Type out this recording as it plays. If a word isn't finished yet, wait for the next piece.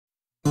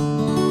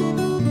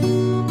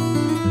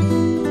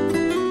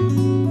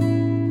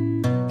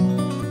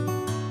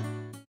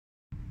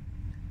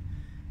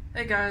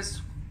Hey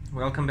guys,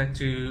 welcome back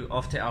to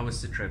After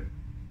Hours the Trip.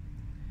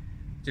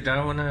 Today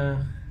I want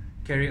to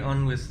carry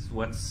on with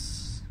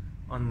what's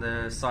on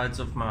the sides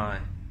of my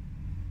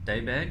day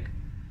bag.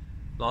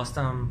 Last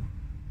time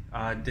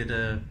I did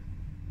the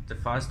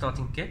fire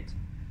starting kit,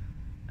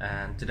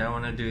 and today I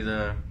want to do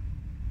the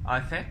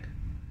IFAK.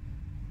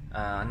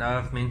 I know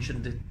I've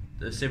mentioned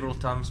it several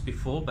times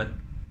before, but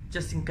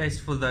just in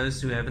case for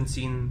those who haven't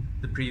seen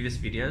the previous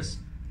videos,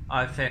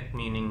 IFAK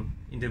meaning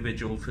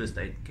individual first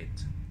aid kit.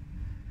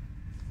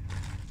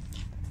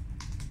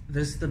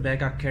 This is the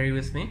bag I carry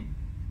with me.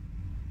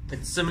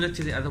 It's similar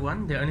to the other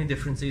one. The only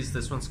difference is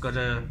this one's got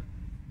a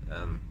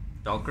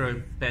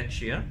Velcro patch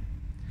here.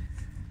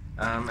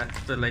 At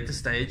the later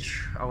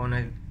stage I want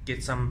to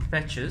get some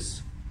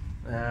patches,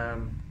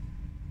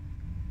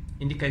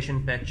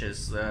 indication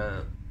patches,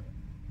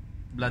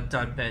 blood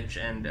type patch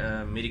and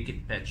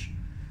medikit patch,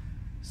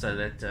 so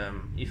that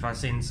if I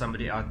send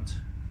somebody out,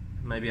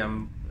 maybe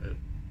I'm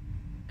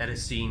at a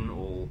scene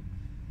or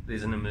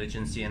there's an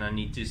emergency and I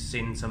need to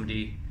send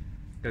somebody,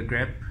 go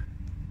grab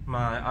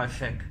my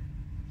IFAK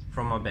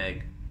from my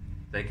bag,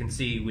 they can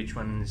see which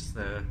one is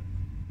the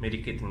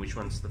medikit and which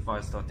one's the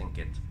fire starting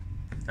kit,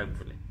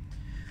 hopefully.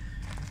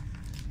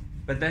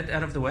 But that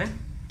out of the way,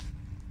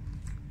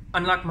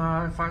 unlike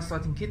my fire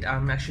starting kit,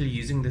 I'm actually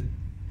using the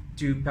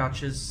two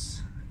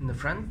pouches in the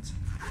front.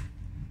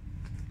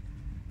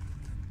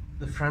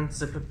 The front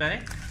zipper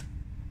bag,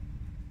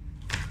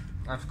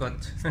 I've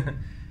got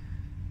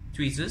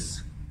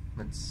tweezers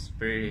that's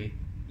very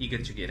eager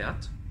to get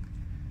out,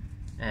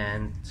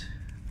 and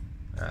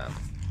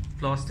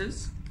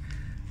plasters.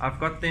 I've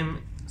got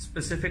them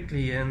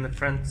specifically in the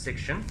front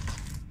section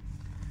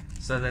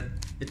so that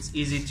it's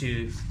easy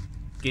to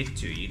get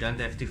to. You don't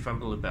have to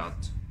fumble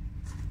about.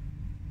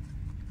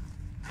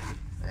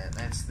 And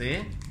that's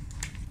there.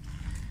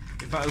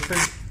 If I open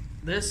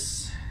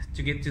this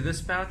to get to this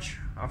pouch,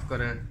 I've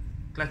got a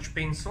clutch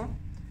pencil.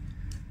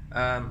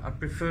 I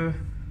prefer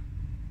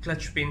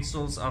clutch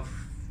pencils. I've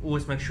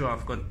always make sure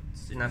I've got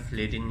enough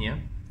lead in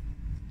here.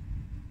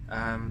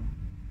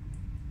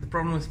 The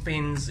problem with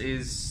pens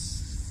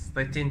is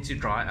they tend to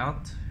dry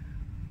out,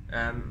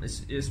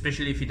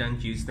 especially if you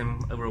don't use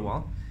them over a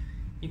while.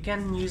 You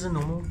can use a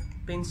normal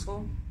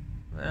pencil,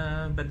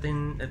 but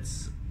then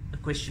it's a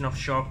question of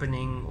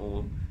sharpening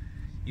or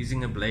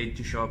using a blade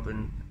to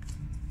sharpen.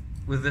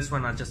 With this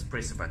one I just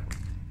press a button,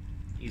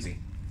 easy.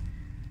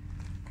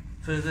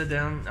 Further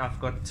down I've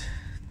got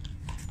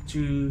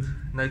two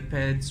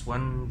notepads,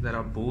 one that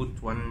I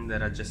bought, one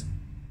that I just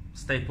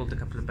stapled a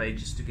couple of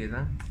pages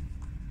together.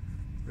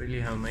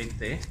 Really homemade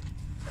there.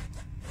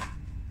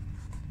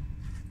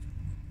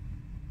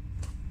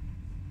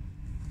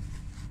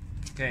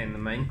 Okay, in the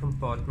main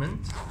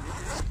compartment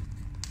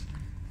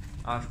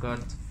I've got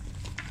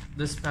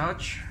this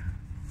pouch,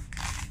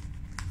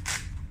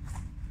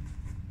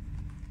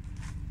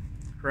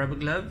 rubber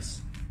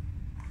gloves,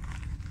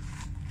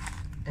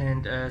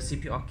 and a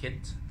CPR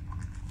kit,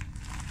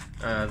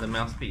 the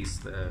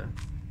mouthpiece,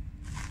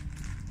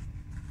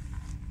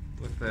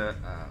 with the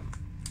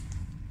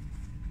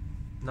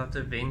not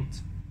a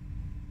vent.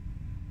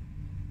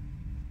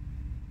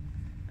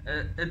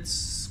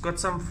 It's got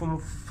some form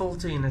of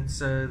filter in it,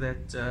 so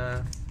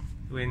that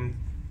when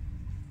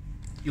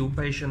your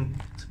patient,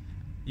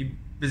 you're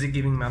busy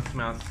giving mouth to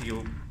mouth,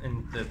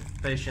 and the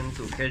patient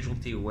or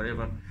casualty or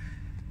whatever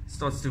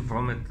starts to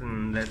vomit,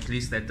 and at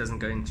least that doesn't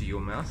go into your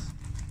mouth.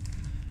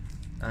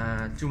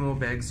 Two more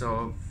bags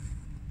of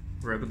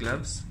rubber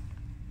gloves.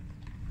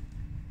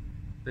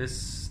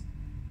 This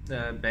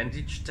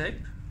bandage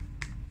tape.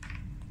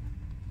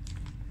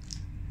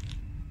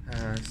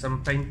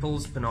 Some pain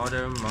pills,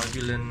 Panado,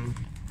 Marbulin,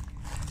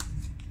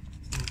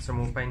 some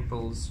more pain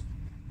pills,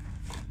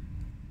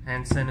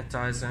 hand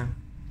sanitizer,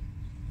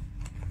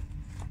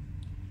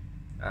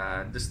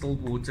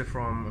 distilled water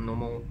from a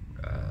normal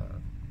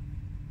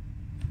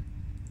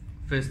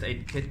first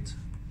aid kit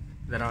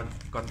that I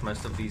got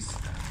most of these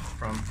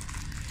from.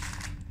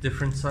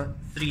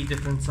 Three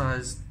different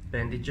sized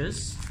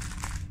bandages,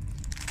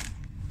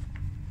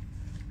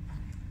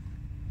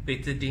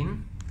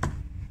 betadine,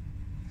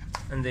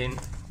 and then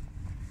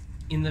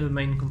in the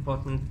main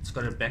compartment it's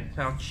got a back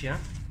pouch here,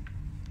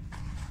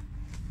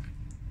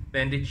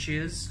 bandage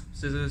shears,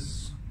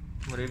 scissors,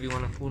 whatever you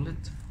want to call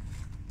it,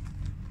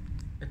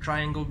 a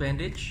triangle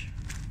bandage,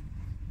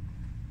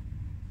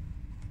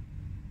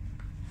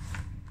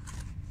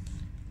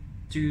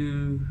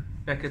 two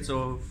packets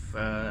of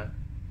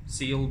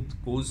sealed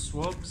gauze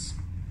swabs,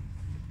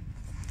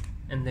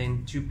 and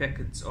then two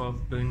packets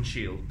of burn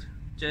shield,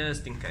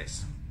 just in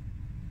case.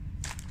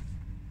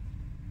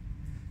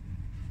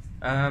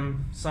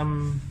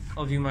 Some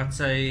of you might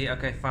say,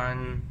 okay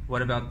fine,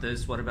 what about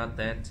this, what about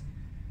that?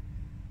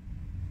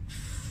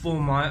 For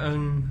my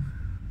own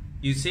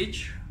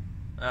usage,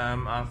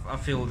 I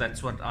feel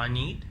that's what I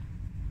need.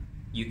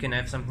 You can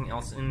have something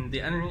else, and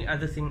the only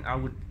other thing I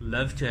would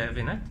love to have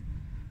in it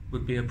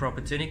would be a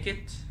proper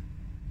tourniquet.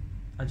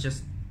 I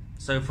just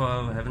so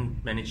far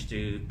haven't managed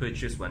to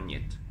purchase one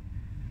yet,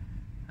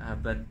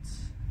 but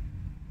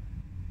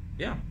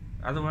yeah,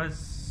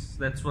 otherwise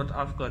that's what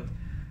I've got.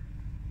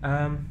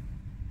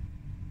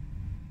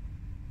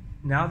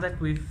 Now that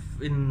we've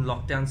in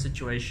lockdown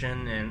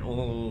situation and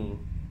all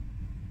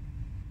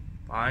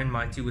high and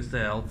mighty with the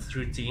health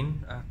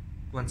routine,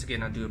 once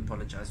again I do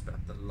apologize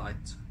about the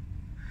light.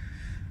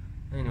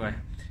 Anyway,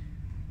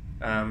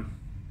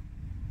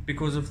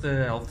 because of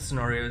the health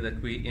scenario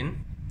that we're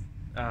in,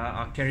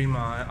 I carry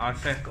my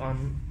IFAK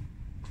on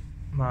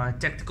my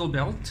tactical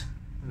belt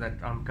that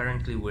I'm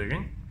currently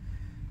wearing.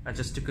 I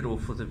just took it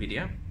off for the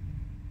video.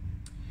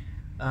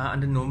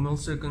 Under normal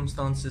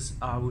circumstances,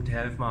 I would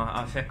have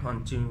my IFAK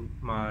onto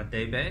my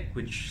day bag,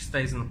 which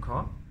stays in the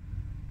car,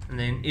 and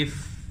then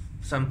if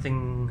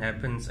something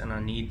happens and I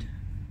need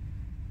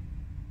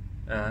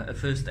a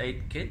first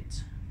aid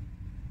kit,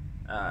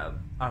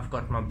 I've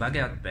got my bug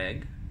out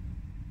bag,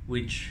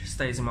 which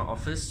stays in my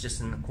office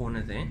just in the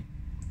corner there.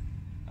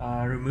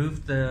 I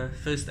removed the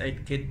first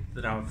aid kit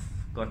that I've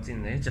got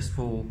in there just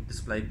for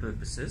display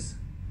purposes.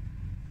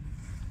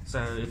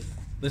 So if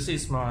this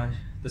is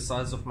the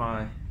size of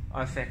my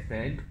IFAK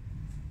bag,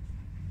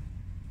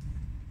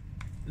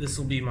 this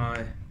will be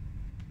my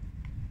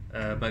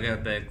bug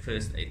out bag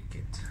first aid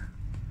kit.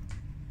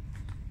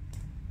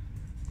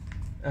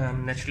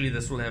 Naturally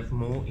this will have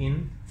more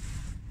in.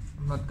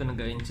 I'm not going to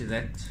go into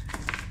that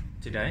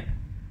today,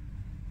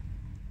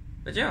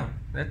 but yeah,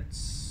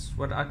 that's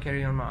what I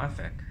carry on my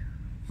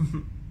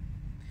IFAK.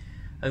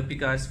 Hope you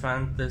guys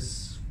found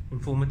this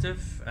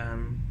informative.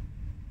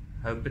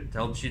 Hope it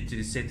helps you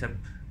to set up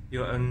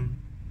your own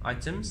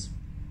items,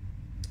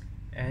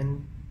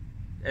 and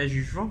as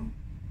usual,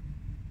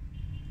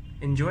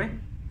 enjoy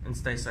and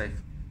stay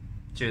safe.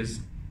 Cheers.